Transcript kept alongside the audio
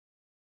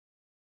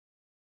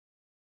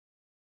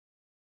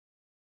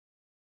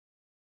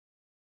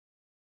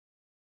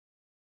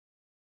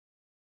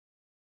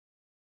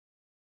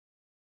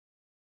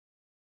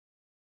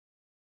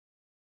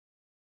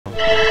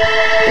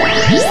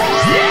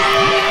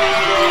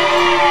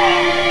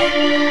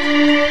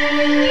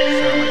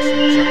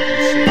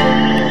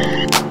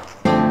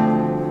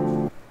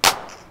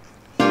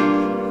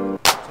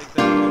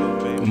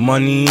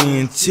Money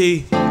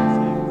E.N.T.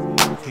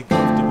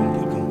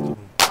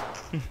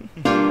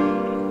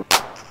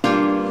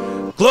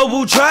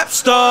 Global trap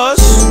stars.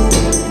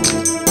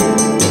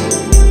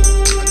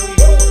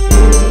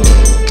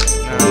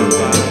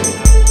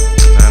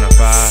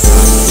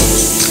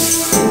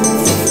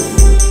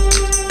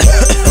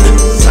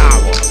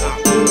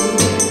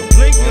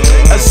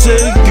 I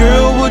said,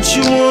 girl, what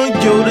you want?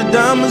 Yo, the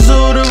diamonds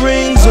or the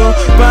rings, or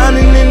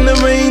riding in the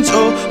range,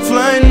 or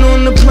flying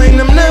on the plane.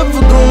 I'm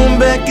never going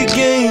back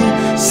again.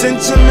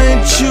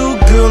 Sentimental,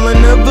 girl, I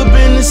never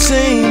been the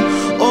same.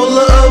 All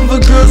the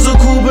other girls are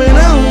cool, but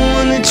I don't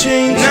wanna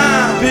change.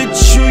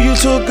 Bitch, who you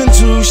talking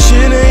to?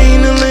 Shit, I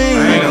ain't a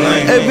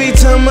lame. Every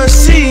time I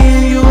see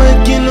you, you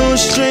acting all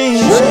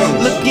strange.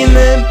 Looking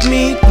at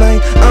me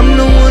like I'm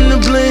the one to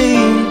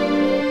blame.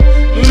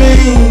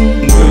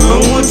 Man,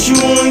 girl, what you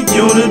want?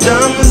 Yo, the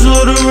diamonds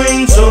or the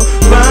rings, or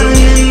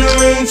riding in the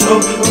range, or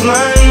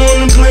flying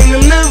on the plane.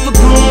 I'm never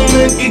going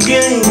back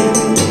again.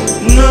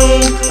 No,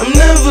 I'm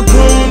never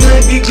going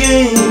back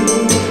again.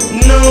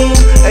 No,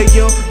 hey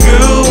yo,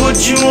 girl, what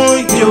you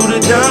want? Yo,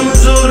 the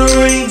diamonds or the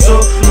rings,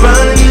 or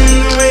riding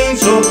in the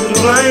range, or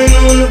flying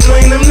on the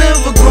plane. I'm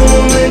never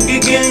going back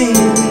again.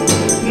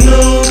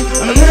 No,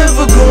 I'm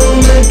never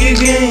going back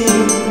again.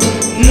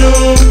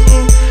 No.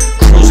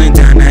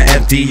 Down the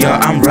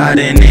FDR, I'm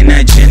riding in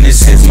that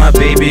Genesis. My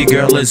baby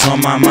girl is on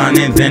my mind,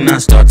 and then I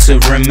start to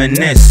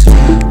reminisce.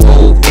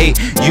 Oh, hey,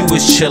 you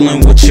was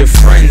chillin' with your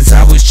friends,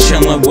 I was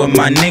chillin' with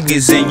my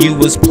niggas, and you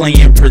was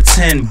playing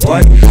pretend.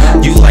 But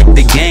you like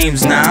the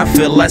games, now I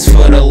feel less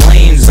for the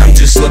lames. I'm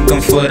just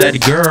looking for that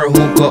girl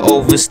who could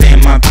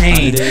overstand my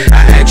pain.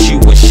 I asked you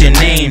what's your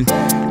name,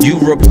 you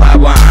replied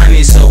with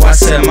Ani, so I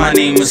said my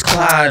name is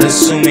Clyde,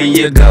 assuming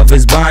your gov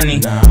is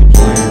Bonnie.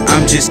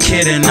 I'm just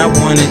kidding, I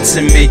wanted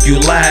to make you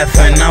laugh,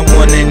 and I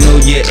wanna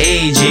know your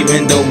age,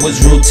 even though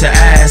it's rude to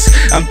ask.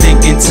 I'm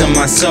thinking to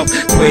myself,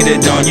 wait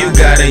it on, you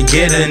gotta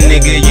get a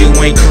nigga. You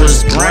ain't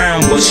Chris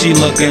Brown, but she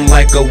looking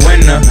like a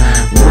winner.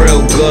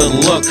 Real good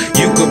look,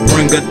 you could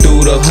bring her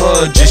through the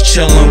hood. Just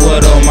chillin'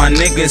 with all my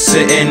niggas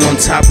sitting on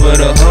top of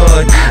the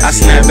hood. I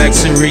snap back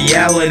to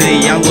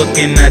reality, I'm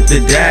looking at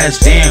the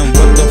dash. Damn,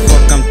 what the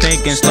fuck I'm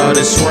thinking?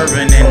 Started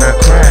swerving and I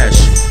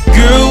crashed.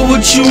 Girl,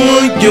 what you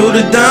want? Yo,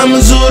 the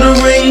diamonds or the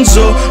rings,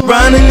 or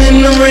riding in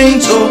the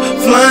range, or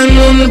flying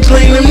on the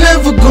plane. I'm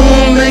never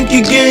going back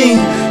again.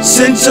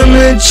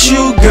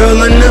 Sentimental, girl,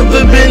 I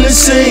never been the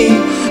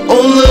same.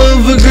 All the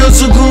other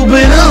girls are cool,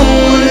 but I don't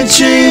wanna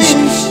change.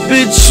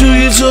 Bitch, who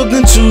you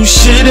talking to?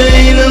 Shit, I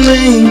ain't a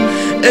lame.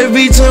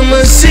 Every time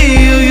I see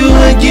you, you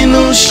acting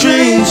all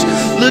strange.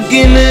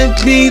 Looking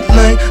at me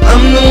like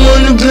I'm the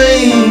one to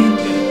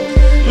blame.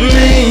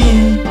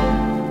 Man.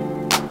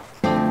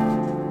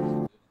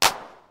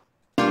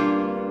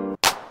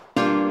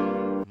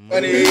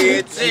 Money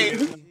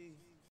E.N.T.